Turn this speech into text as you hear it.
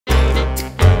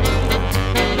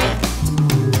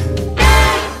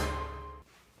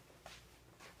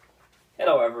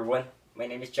everyone, my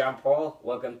name is John Paul.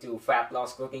 Welcome to Fat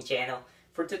Loss Cooking Channel.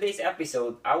 For today's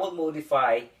episode, I will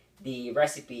modify the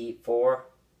recipe for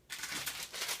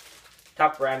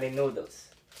top ramen noodles.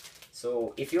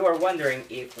 So if you are wondering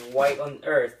if why on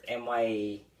earth am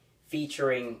I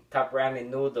featuring top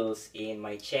ramen noodles in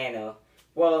my channel,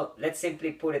 well, let's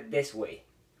simply put it this way.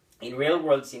 In real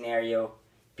world scenario,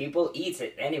 people eat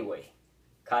it anyway.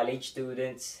 College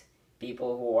students,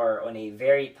 people who are on a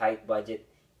very tight budget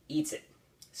eats it.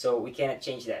 So we cannot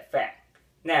change that fact.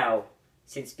 Now,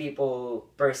 since people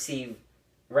perceive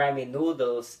ramen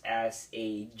noodles as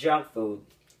a junk food,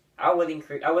 I will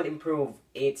improve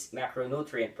its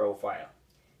macronutrient profile.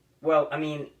 Well, I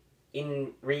mean,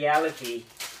 in reality,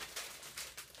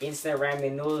 instant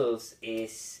ramen noodles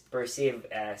is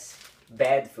perceived as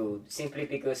bad food simply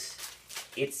because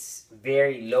it's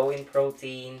very low in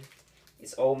protein.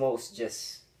 It's almost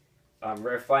just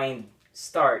refined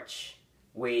starch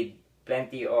with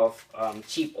plenty of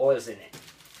cheap oils in it.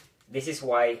 This is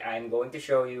why I'm going to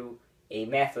show you a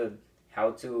method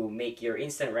how to make your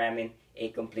instant ramen a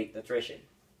complete nutrition.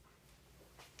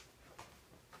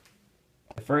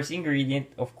 The first ingredient,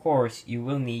 of course, you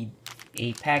will need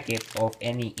a packet of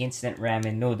any instant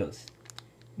ramen noodles.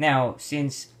 Now,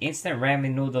 since instant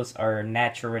ramen noodles are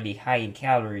naturally high in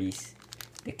calories,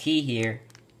 the key here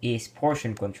is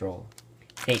portion control.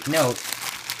 Take note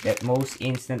that most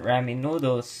instant ramen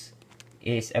noodles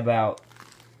is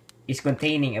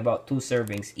containing about 2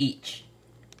 servings each.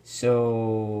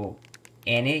 So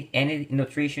any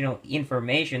nutritional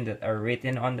information that are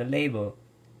written on the label,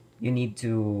 you need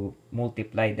to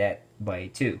multiply that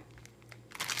by 2.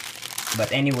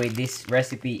 But anyway, this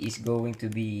recipe is going to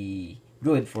be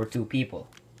good for 2 people.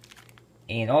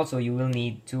 And also you will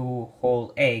need 2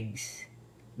 whole eggs.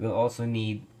 You'll also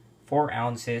need 4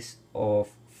 ounces of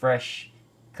fresh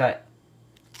cut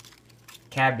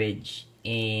cabbage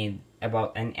and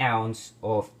about an ounce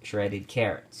of shredded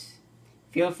carrots.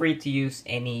 Feel free to use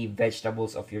any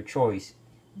vegetables of your choice,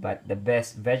 but the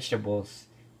best vegetables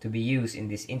to be used in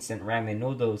this instant ramen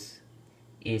noodles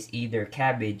is either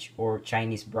cabbage or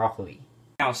Chinese broccoli.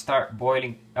 Now start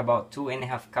boiling about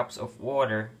 2.5 cups of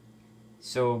water.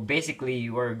 So basically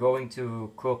you are going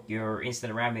to cook your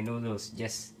instant ramen noodles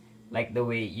just like the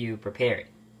way you prepare it.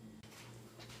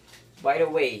 By the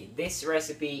way, this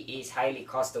recipe is highly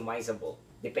customizable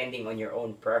depending on your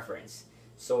own preference.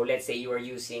 So let's say you are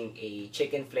using a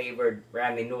chicken flavored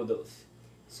ramen noodles.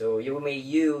 So you may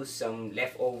use some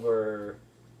leftover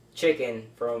chicken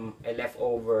from a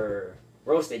leftover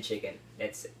roasted chicken.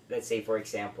 Let's say for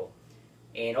example.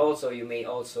 And also you may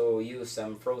also use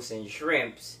some frozen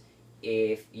shrimps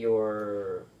if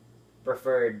your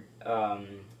preferred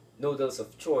noodles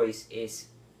of choice is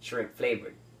shrimp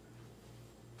flavored.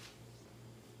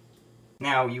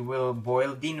 Now you will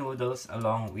boil the noodles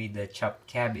along with the chopped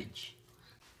cabbage.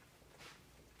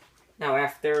 Now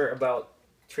after about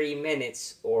 3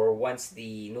 minutes, or once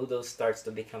the noodle starts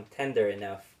to become tender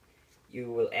enough,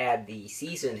 you will add the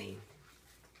seasoning.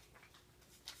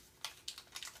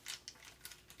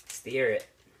 Stir it.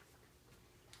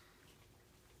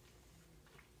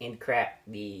 And crack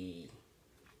the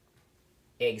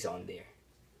eggs on there.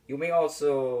 You may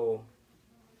also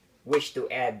wish to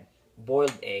add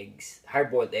boiled eggs,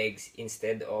 hard-boiled eggs,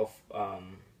 instead of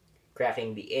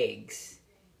cracking the eggs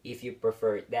if you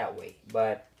prefer it that way.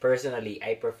 But personally,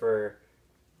 I prefer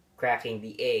cracking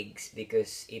the eggs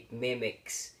because it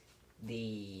mimics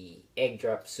the egg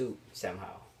drop soup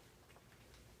somehow.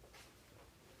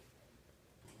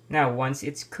 Now once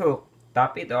it's cooked,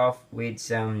 top it off with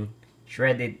some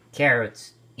shredded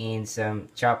carrots and some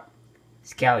chopped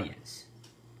scallions.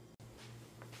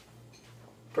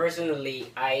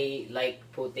 Personally, I like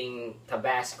putting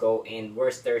Tabasco and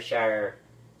Worcestershire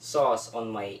sauce on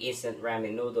my instant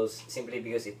ramen noodles simply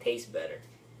because it tastes better.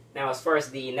 Now as far as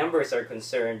the numbers are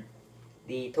concerned,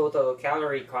 the total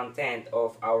calorie content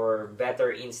of our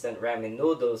better instant ramen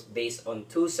noodles based on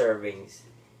 2 servings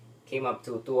came up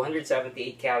to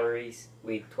 278 calories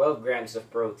with 12 grams of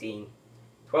protein,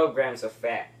 12 grams of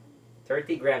fat,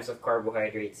 30 grams of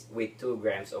carbohydrates with 2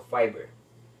 grams of fiber.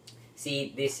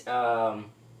 See, this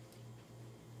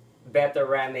better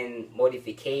ramen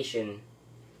modification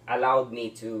allowed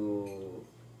me to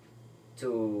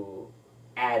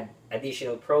add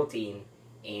additional protein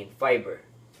and fiber.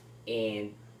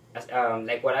 And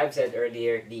like what I've said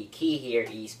earlier, the key here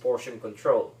is portion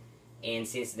control. And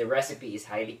since the recipe is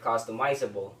highly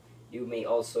customizable, you may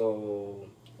also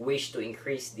wish to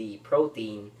increase the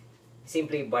protein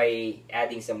simply by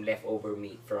adding some leftover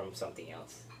meat from something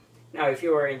else. Now, if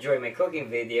you are enjoying my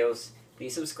cooking videos,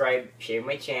 please subscribe, share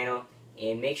my channel,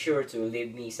 and make sure to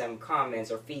leave me some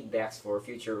comments or feedbacks for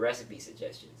future recipe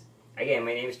suggestions. Again,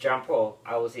 my name is John Paul.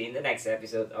 I will see you in the next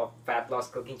episode of Fat Loss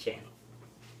Cooking Channel.